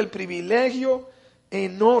solamente el privilegio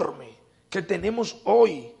enorme que tenemos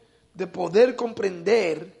hoy de poder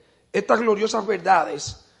comprender estas gloriosas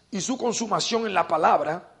verdades y su consumación en la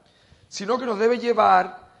palabra, sino que nos debe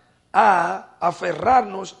llevar a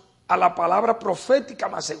aferrarnos a la palabra profética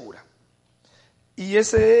más segura. Y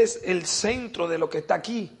ese es el centro de lo que está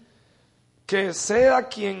aquí. Que sea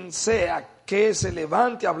quien sea que se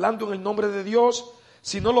levante hablando en el nombre de Dios,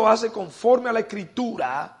 si no lo hace conforme a la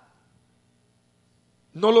Escritura,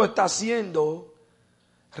 no lo está haciendo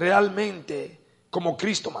realmente como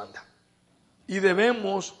Cristo manda. Y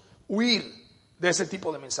debemos huir de ese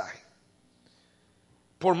tipo de mensaje.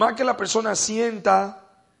 Por más que la persona sienta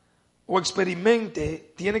o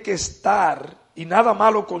experimente, tiene que estar, y nada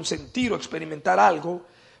malo con sentir o experimentar algo,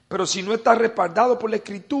 pero si no está respaldado por la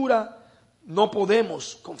Escritura, no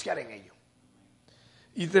podemos confiar en ello.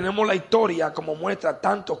 Y tenemos la historia como muestra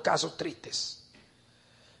tantos casos tristes.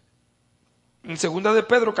 En 2 de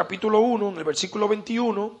Pedro capítulo 1, en el versículo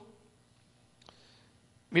 21,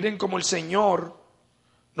 miren cómo el Señor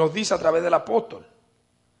nos dice a través del apóstol: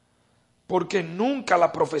 porque nunca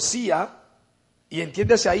la profecía, y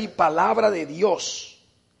entiéndase ahí, palabra de Dios,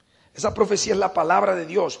 esa profecía es la palabra de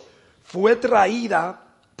Dios, fue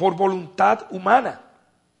traída por voluntad humana,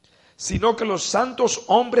 sino que los santos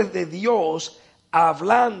hombres de Dios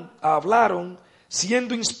hablaron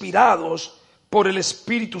siendo inspirados por el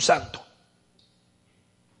Espíritu Santo.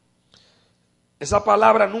 Esa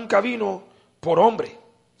palabra nunca vino por hombre,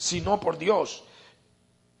 sino por Dios.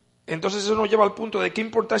 Entonces eso nos lleva al punto de qué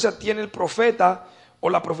importancia tiene el profeta o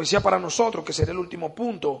la profecía para nosotros, que será el último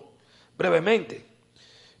punto, brevemente.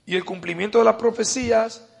 Y el cumplimiento de las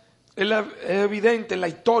profecías es evidente en la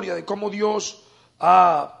historia de cómo Dios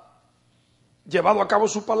ha llevado a cabo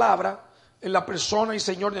su palabra en la persona y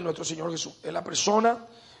Señor de nuestro Señor Jesús, en la persona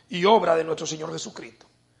y obra de nuestro Señor Jesucristo.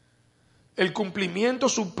 El cumplimiento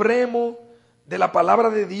supremo de la palabra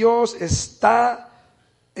de Dios está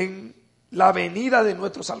en la venida de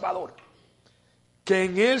nuestro Salvador, que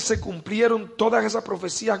en Él se cumplieron todas esas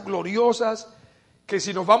profecías gloriosas que,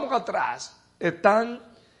 si nos vamos atrás, están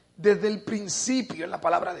desde el principio en la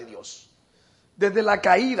palabra de Dios. Desde la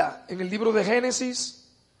caída en el libro de Génesis,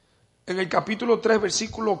 en el capítulo 3,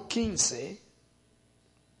 versículo 15,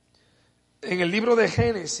 en el libro de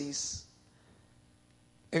Génesis,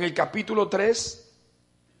 en el capítulo 3,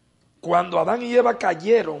 cuando Adán y Eva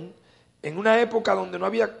cayeron en una época donde no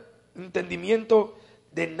había entendimiento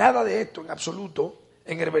de nada de esto en absoluto,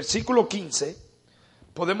 en el versículo 15,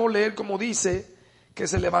 podemos leer como dice que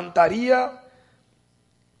se levantaría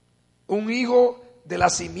un hijo de la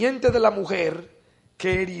simiente de la mujer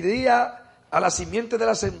que heriría a la simiente de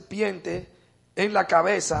la serpiente en la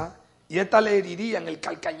cabeza, y ésta le heriría en el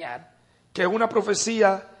calcañar, que es una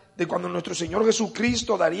profecía de cuando nuestro Señor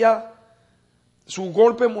Jesucristo daría su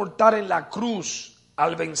golpe mortal en la cruz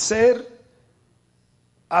al vencer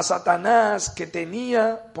a Satanás, que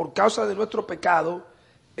tenía por causa de nuestro pecado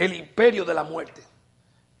el imperio de la muerte.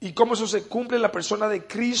 Y cómo eso se cumple en la persona de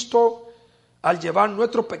Cristo al llevar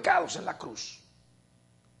nuestros pecados en la cruz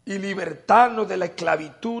y libertarnos de la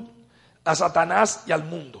esclavitud a Satanás y al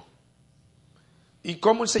mundo. Y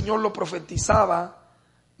cómo el Señor lo profetizaba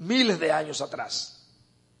miles de años atrás.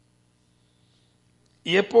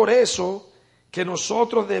 Y es por eso que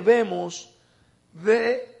nosotros debemos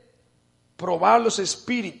de probar los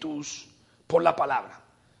espíritus por la palabra.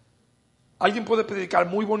 Alguien puede predicar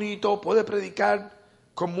muy bonito, puede predicar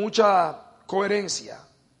con mucha coherencia,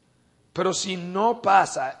 pero si no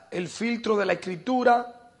pasa el filtro de la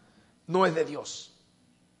escritura, no es de Dios.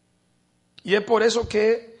 Y es por eso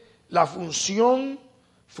que la función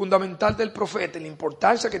fundamental del profeta, la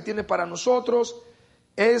importancia que tiene para nosotros,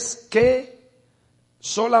 es que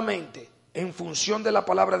solamente en función de la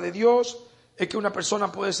palabra de Dios es que una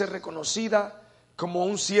persona puede ser reconocida como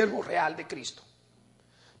un siervo real de Cristo.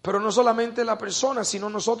 Pero no solamente la persona, sino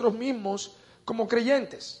nosotros mismos como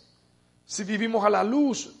creyentes, si vivimos a la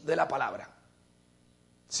luz de la palabra,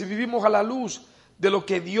 si vivimos a la luz de lo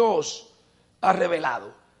que Dios ha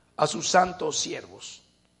revelado a sus santos siervos.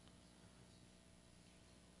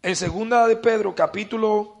 En 2 de Pedro,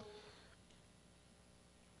 capítulo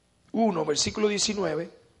 1, versículo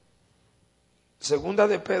 19, 2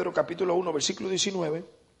 de Pedro, capítulo 1, versículo 19,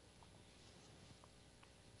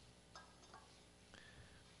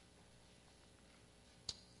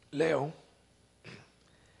 leo: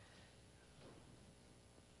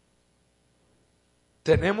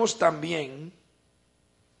 tenemos también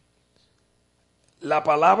la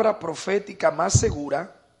palabra profética más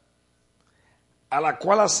segura, a la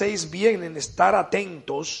cual hacéis bien en estar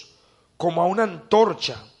atentos como a una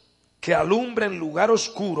antorcha que alumbra en lugar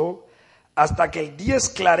oscuro hasta que el día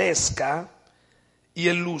esclarezca y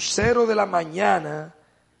el lucero de la mañana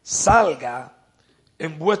salga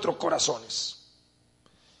en vuestros corazones.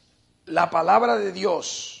 La palabra de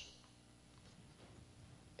Dios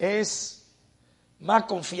es más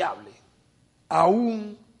confiable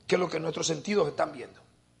aún que lo que nuestros sentidos están viendo.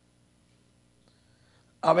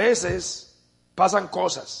 A veces pasan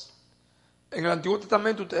cosas. En el Antiguo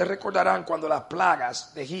Testamento ustedes recordarán cuando las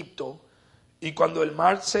plagas de Egipto y cuando el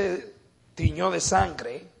mar se tiñó de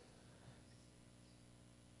sangre,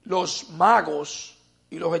 los magos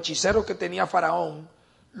y los hechiceros que tenía Faraón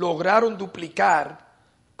lograron duplicar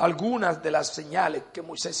algunas de las señales que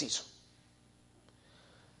Moisés hizo.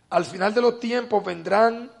 Al final de los tiempos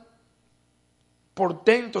vendrán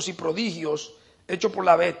portentos y prodigios hechos por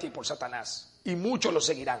la bestia y por Satanás, y muchos lo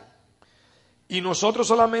seguirán. Y nosotros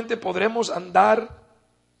solamente podremos andar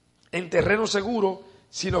en terreno seguro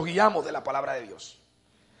si nos guiamos de la palabra de Dios.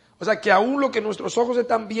 O sea que aún lo que nuestros ojos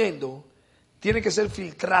están viendo tiene que ser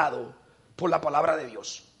filtrado por la palabra de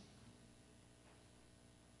Dios.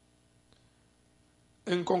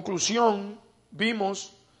 En conclusión,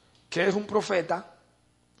 vimos que es un profeta,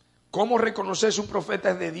 cómo reconocer si un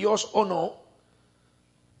profeta es de Dios o no,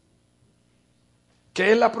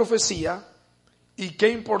 qué es la profecía y qué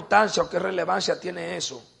importancia o qué relevancia tiene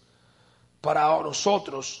eso para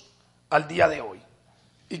nosotros al día de hoy.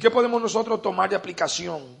 ¿Y qué podemos nosotros tomar de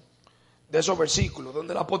aplicación de esos versículos,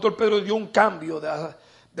 donde el apóstol Pedro dio un cambio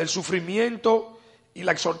del sufrimiento y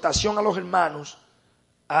la exhortación a los hermanos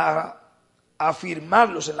a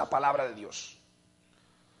afirmarlos en la palabra de Dios?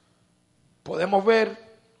 Podemos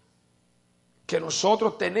ver que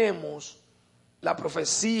nosotros tenemos la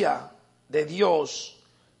profecía de Dios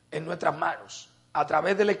en nuestras manos a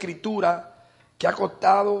través de la escritura que ha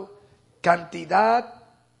costado cantidad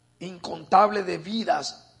incontable de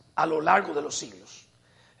vidas a lo largo de los siglos.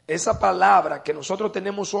 Esa palabra que nosotros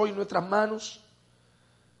tenemos hoy en nuestras manos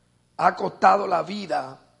ha costado la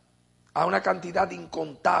vida a una cantidad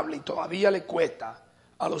incontable y todavía le cuesta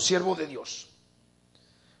a los siervos de Dios.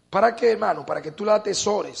 ¿Para qué, hermano? Para que tú la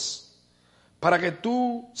atesores, para que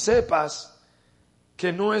tú sepas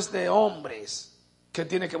que no es de hombres que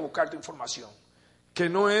tiene que buscar tu información, que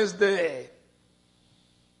no es de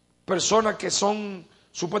personas que son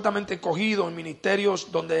supuestamente escogidos en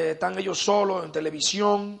ministerios donde están ellos solos, en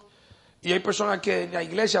televisión, y hay personas que en la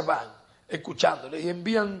iglesia van escuchándole y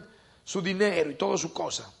envían su dinero y todas sus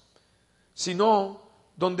cosas, sino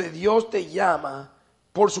donde Dios te llama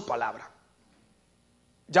por su palabra.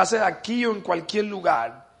 Ya sea aquí o en cualquier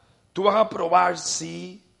lugar, tú vas a probar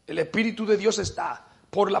si el Espíritu de Dios está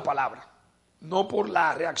por la palabra, no por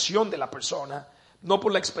la reacción de la persona, no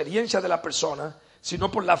por la experiencia de la persona,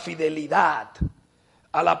 sino por la fidelidad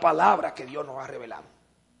a la palabra que Dios nos ha revelado.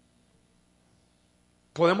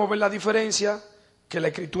 Podemos ver la diferencia que la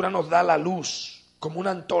Escritura nos da la luz como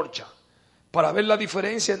una antorcha para ver la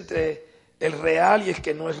diferencia entre el real y el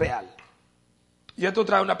que no es real. Y esto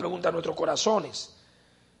trae una pregunta a nuestros corazones.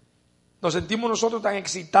 ¿Nos sentimos nosotros tan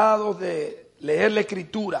excitados de leer la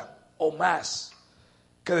Escritura o más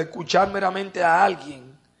que de escuchar meramente a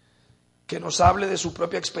alguien que nos hable de su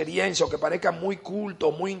propia experiencia o que parezca muy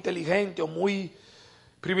culto, muy inteligente o muy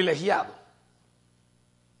privilegiado?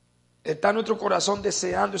 Está nuestro corazón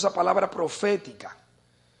deseando esa palabra profética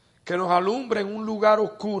que nos alumbre en un lugar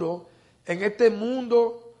oscuro en este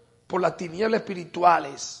mundo, por las tinieblas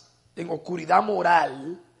espirituales, en oscuridad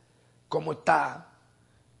moral, como está,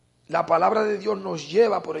 la palabra de Dios nos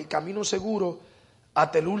lleva por el camino seguro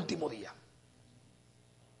hasta el último día.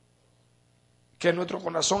 Que nuestro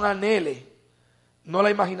corazón anhele no la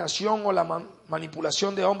imaginación o la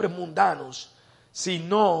manipulación de hombres mundanos,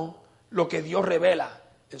 sino lo que Dios revela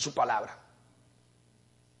en su palabra.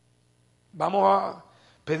 Vamos a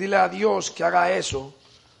pedirle a Dios que haga eso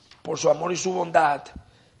por su amor y su bondad.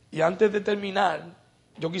 Y antes de terminar,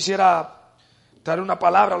 yo quisiera dar una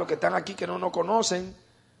palabra a los que están aquí que no nos conocen,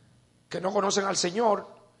 que no conocen al Señor,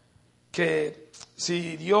 que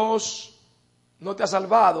si Dios no te ha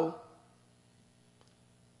salvado,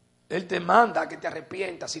 Él te manda a que te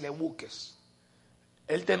arrepientas y le busques.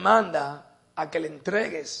 Él te manda a que le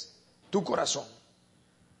entregues tu corazón.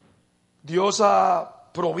 Dios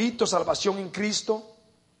ha provisto salvación en Cristo,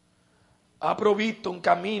 ha provisto un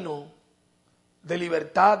camino de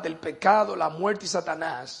libertad del pecado, la muerte y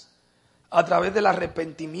Satanás a través del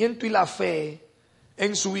arrepentimiento y la fe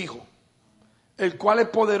en su Hijo, el cual es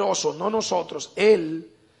poderoso, no nosotros,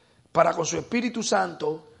 Él, para con su Espíritu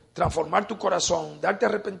Santo transformar tu corazón, darte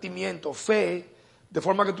arrepentimiento, fe, de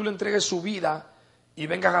forma que tú le entregues su vida y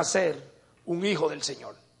vengas a ser un hijo del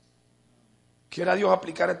Señor. Quiera Dios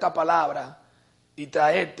aplicar esta palabra y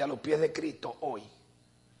traerte a los pies de Cristo hoy.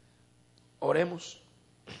 Oremos.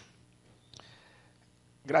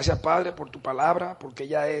 Gracias, Padre, por tu palabra, porque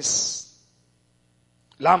ella es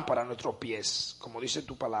lámpara a nuestros pies, como dice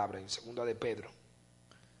tu palabra en 2 de Pedro,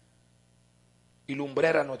 y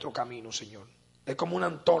lumbrera a nuestro camino, Señor. Es como una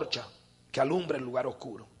antorcha que alumbra el lugar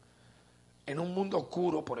oscuro. En un mundo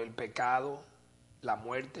oscuro por el pecado, la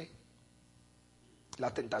muerte,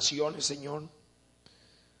 las tentaciones, Señor,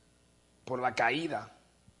 por la caída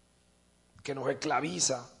que nos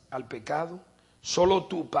esclaviza al pecado, solo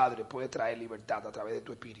tú, Padre, puedes traer libertad a través de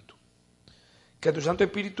tu Espíritu. Que tu Santo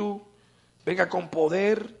Espíritu venga con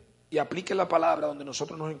poder y aplique la palabra donde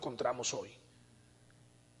nosotros nos encontramos hoy.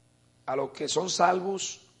 A los que son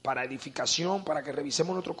salvos, para edificación, para que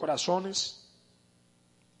revisemos nuestros corazones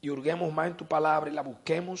y hurguemos más en tu palabra y la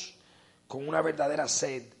busquemos con una verdadera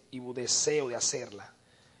sed y deseo de hacerla.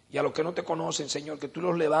 Y a los que no te conocen, Señor, que tú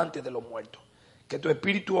los levantes de los muertos, que tu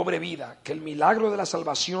Espíritu obre vida, que el milagro de la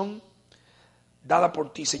salvación dada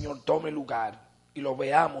por ti, Señor, tome lugar y los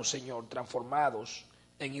veamos, Señor, transformados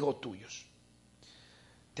en hijos tuyos.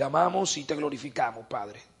 Te amamos y te glorificamos,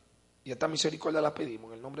 Padre, y esta misericordia la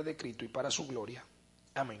pedimos en el nombre de Cristo y para su gloria.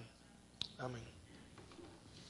 Amén. Amén.